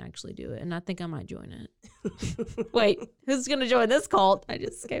until I can actually do it. And I think I might join it. Wait, who's going to join this cult? I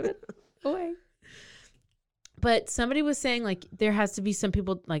just gave it away. But somebody was saying like there has to be some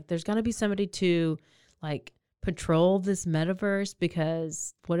people, like there's got to be somebody to like patrol this metaverse,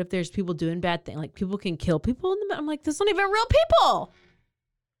 because what if there's people doing bad things? Like people can kill people in the I'm like, this not even real people.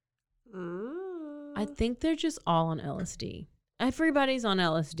 I think they're just all on LSD. Everybody's on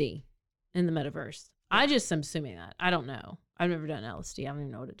LSD in the metaverse. I just am assuming that. I don't know. I've never done LSD. I don't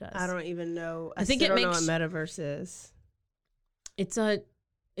even know what it does. I don't even know. I think still it don't makes- know what metaverse is. It's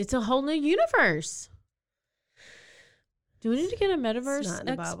a whole new universe. Do we need to get a not metaverse in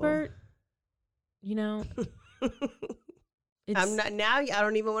the Bible. expert? You know, I'm not now. I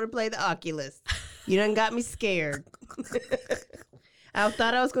don't even want to play the Oculus. You done got me scared. I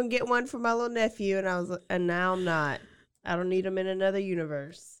thought I was gonna get one for my little nephew, and now I'm not. I don't need him in another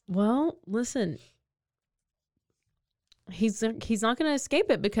universe. Well, listen. He's not going to escape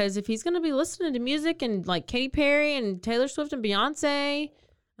it, because if he's going to be listening to music and like Katy Perry and Taylor Swift and Beyonce,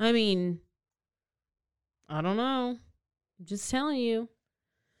 I mean, I don't know. I'm just telling you.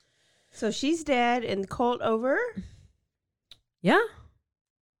 So she's dead and the cult over, Yeah.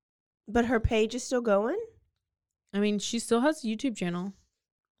 but her page is still going. I mean, she still has a YouTube channel.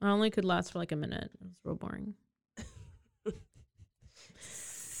 I only could last for like a minute. It was real boring.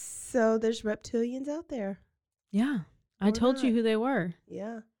 So there's reptilians out there. Yeah. I Or told you not. who they were.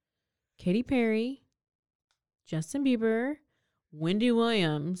 Yeah. Katy Perry, Justin Bieber, Wendy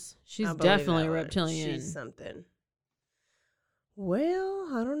Williams. She's I believe definitely that a one. reptilian. She's something. Well,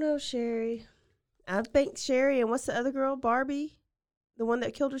 I don't know. know, Sherry. I think Sherry and what's the other girl? Barbie? The one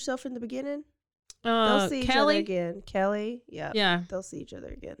that killed herself in the beginning? They'll see each other again. Kelly? Yeah. Yeah. They'll see each other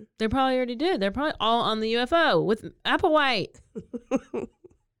again. They probably already did. They're probably all on the UFO with Applewhite.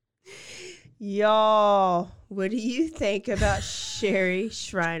 Y'all, what do you think about Sherry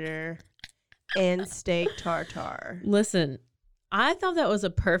Shriner and steak tartare? Listen, I thought that was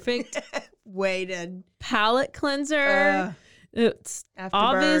a perfect way to palate cleanser. It's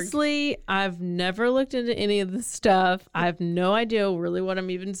obviously, I've never looked into any of this stuff. I have no idea really what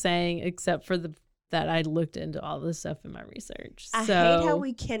I'm even saying, except for that I looked into all this stuff in my research. I hate how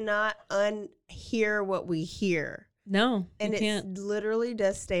we cannot unhear what we hear. No, and it literally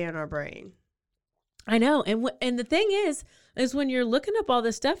does stay in our brain. I know. And the thing is when you're looking up all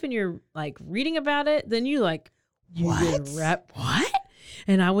this stuff and you're like reading about it, then you like, what? What?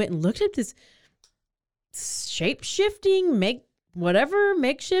 And I went and looked at this shape-shifting,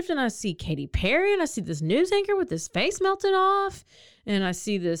 makeshift, and I see Katy Perry, and I see this news anchor with his face melted off, and I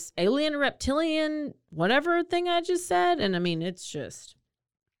see this alien reptilian whatever thing I just said, and I mean, it's just,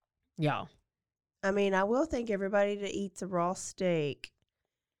 y'all. I mean, I will thank everybody that eats a raw steak.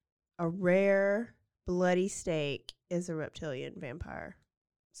 A rare, bloody steak is a reptilian vampire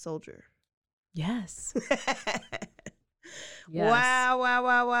soldier. Yes. Yes.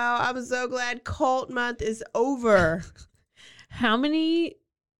 Wow. I'm so glad cult month is over. How many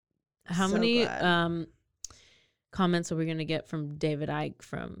comments are we going to get from David Icke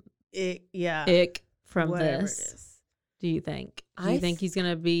from Ick from whatever this? It is. Do you think? Do you think he's going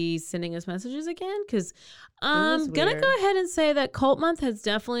to be sending us messages again? Because I'm going to go ahead and say that cult month has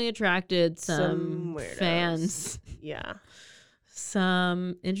definitely attracted some fans. Yeah.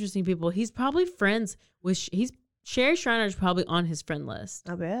 Some interesting people. He's probably friends with Sherry Shriner is probably on his friend list.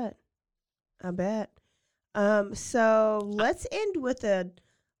 I bet. So let's end with a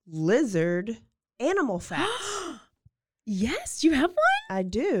lizard animal fact. Yes, you have one? I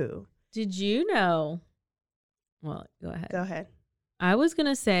do. Did you know? Well, go ahead. I was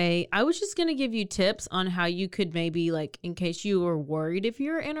just going to give you tips on how you could maybe, like, in case you were worried if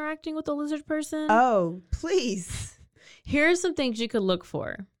you're interacting with a lizard person. Oh, please. Here are some things you could look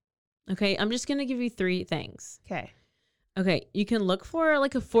for. Okay, I'm just going to give you 3 things. Okay, you can look for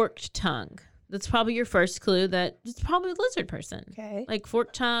like a forked tongue. That's probably your first clue that it's probably a lizard person. Okay. Like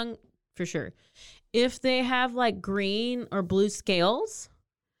forked tongue, for sure. If they have like green or blue scales,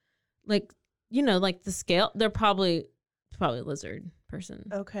 like, you know, like the scale, they're probably a lizard person.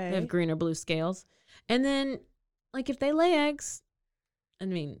 Okay. They have green or blue scales. And then, like, if they lay eggs, I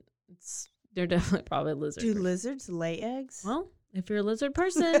mean, they're definitely probably a lizard person. Lizards lay eggs? Well, if you're a lizard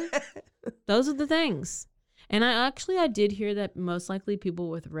person, those are the things. And I did hear that most likely people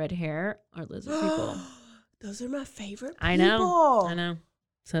with red hair are lizard people. Those are my favorite people. I know.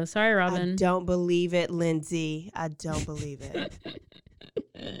 So sorry, Robin. I don't believe it, Lindsay. I don't believe it.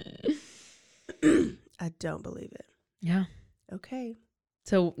 I don't believe it. Yeah. Okay.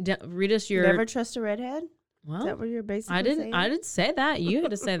 So read us your... Never trust a redhead? Well, is that what you're basically saying? I didn't say that. You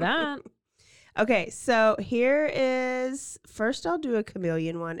had to say that. Okay, so here is... First, I'll do a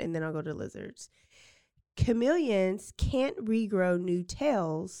chameleon one, and then I'll go to lizards. Chameleons can't regrow new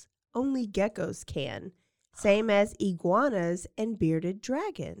tails. Only geckos can. Same as iguanas and bearded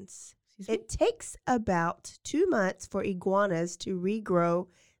dragons. It takes about 2 months for iguanas to regrow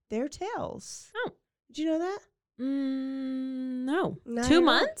their tails. Oh. Did you know that? No. Not 2 at all.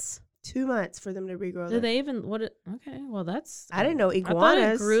 months? 2 months for them to regrow. Do they even okay? Well, that's. I didn't know iguanas. I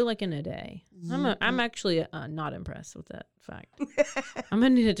thought it grew like in a day. I'm actually not impressed with that fact. I'm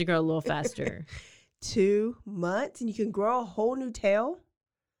gonna need it to grow a little faster. 2 months and you can grow a whole new tail.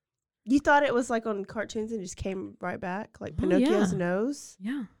 You thought it was like on cartoons and just came right back, like Pinocchio's nose.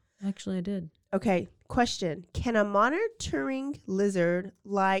 Yeah, actually, I did. Okay, question: can a monitoring lizard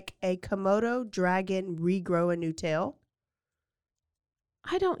like a Komodo dragon regrow a new tail?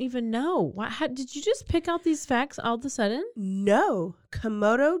 I don't even know. How did you just pick out these facts all of a sudden? No.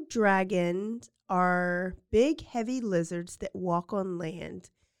 Komodo dragons are big, heavy lizards that walk on land.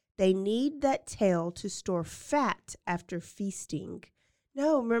 They need that tail to store fat after feasting.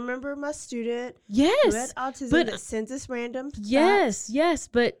 No, remember my student who had autism that sends us random facts? Yes,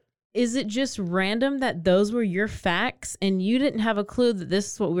 but is it just random that those were your facts and you didn't have a clue that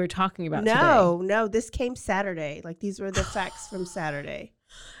this is what we were talking about today? No, this came Saturday. Like, these were the facts from Saturday.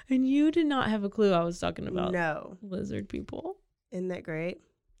 And you did not have a clue I was talking about lizard people. Isn't that great?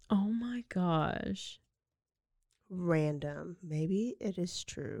 Oh my gosh. Random. Maybe it is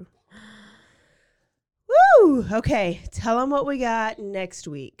true. Woo! Okay, tell them what we got next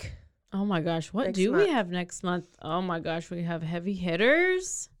week. Oh my gosh, what do we have next month? Oh my gosh, we have heavy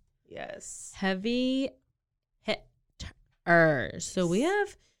hitters. Yes. Heavy hitters. So we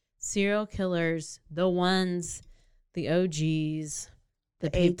have serial killers, the ones, the OGs, the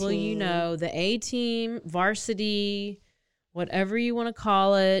people A-team. you know, the A-team, varsity, whatever you want to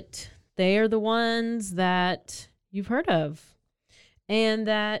call it. They are the ones that you've heard of. And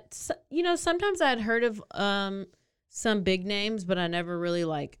that, you know, sometimes I'd heard of some big names, but I never really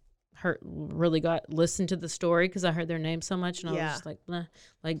listened to the story because I heard their name so much, and I was just like, bleh.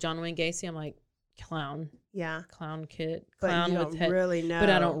 Like John Wayne Gacy, I'm like, clown kid, but you don't really know. but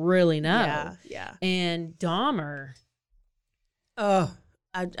I don't really know. Yeah. And Dahmer. Oh,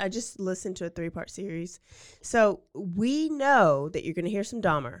 I just listened to a 3-part series, so we know that you're going to hear some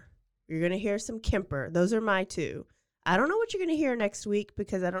Dahmer, you're going to hear some Kemper. Those are my 2. I don't know what you're going to hear next week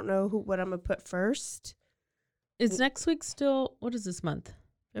because I don't know what I'm going to put first. Is next week still, what is this month?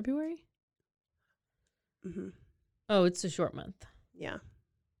 February? Mm-hmm. Oh, it's a short month. Yeah.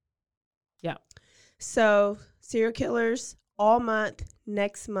 Yeah. So, serial killers all month,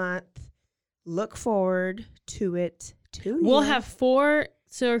 next month. Look forward to it. We'll have 4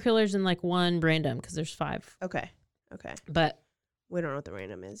 serial killers and like 1 random because there's 5. Okay. But we don't know what the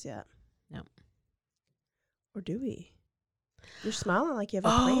random is yet. No. Or do we? You're smiling like you have a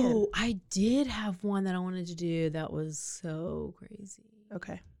plan. Oh, I did have one that I wanted to do that was so crazy.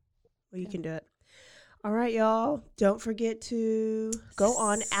 Okay. Well, you can do it. All right, y'all. Don't forget to go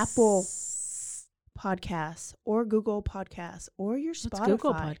on Apple Podcasts or Google Podcasts or your Spotify. What's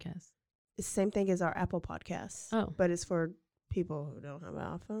Google Podcasts? It's the same thing as our Apple Podcasts. Oh. But it's for people who don't have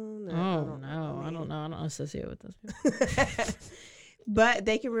an iPhone. I don't know. I don't associate with those people. But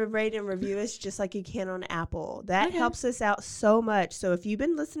they can rate and review us just like you can on Apple. That helps us out so much. So if you've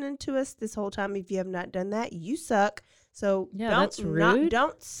been listening to us this whole time, if you have not done that, you suck. So that's rude.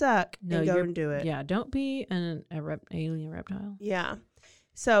 Don't suck and go and do it. Yeah, don't be an alien reptile. Yeah.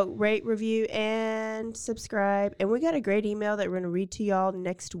 So rate, review, and subscribe. And we got a great email that we're going to read to y'all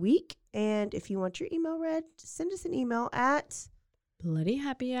next week. And if you want your email read, send us an email at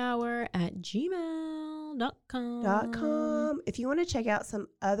bloodyhappyhour@gmail.com. If you want to check out some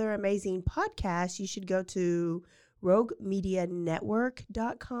other amazing podcasts, you should go to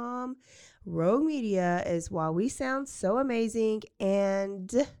roguemedianetwork.com. Rogue Media is why we sound so amazing,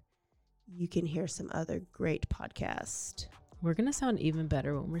 and you can hear some other great podcasts. We're going to sound even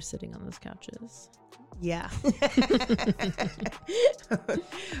better when we're sitting on those couches. Yeah.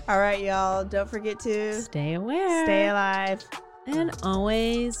 All right, y'all. Don't forget to stay aware, stay alive, and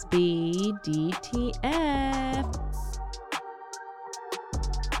always be DTF.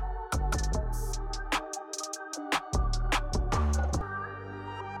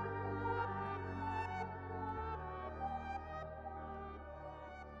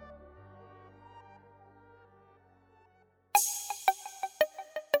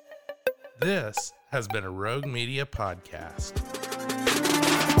 This has been a Rogue Media podcast.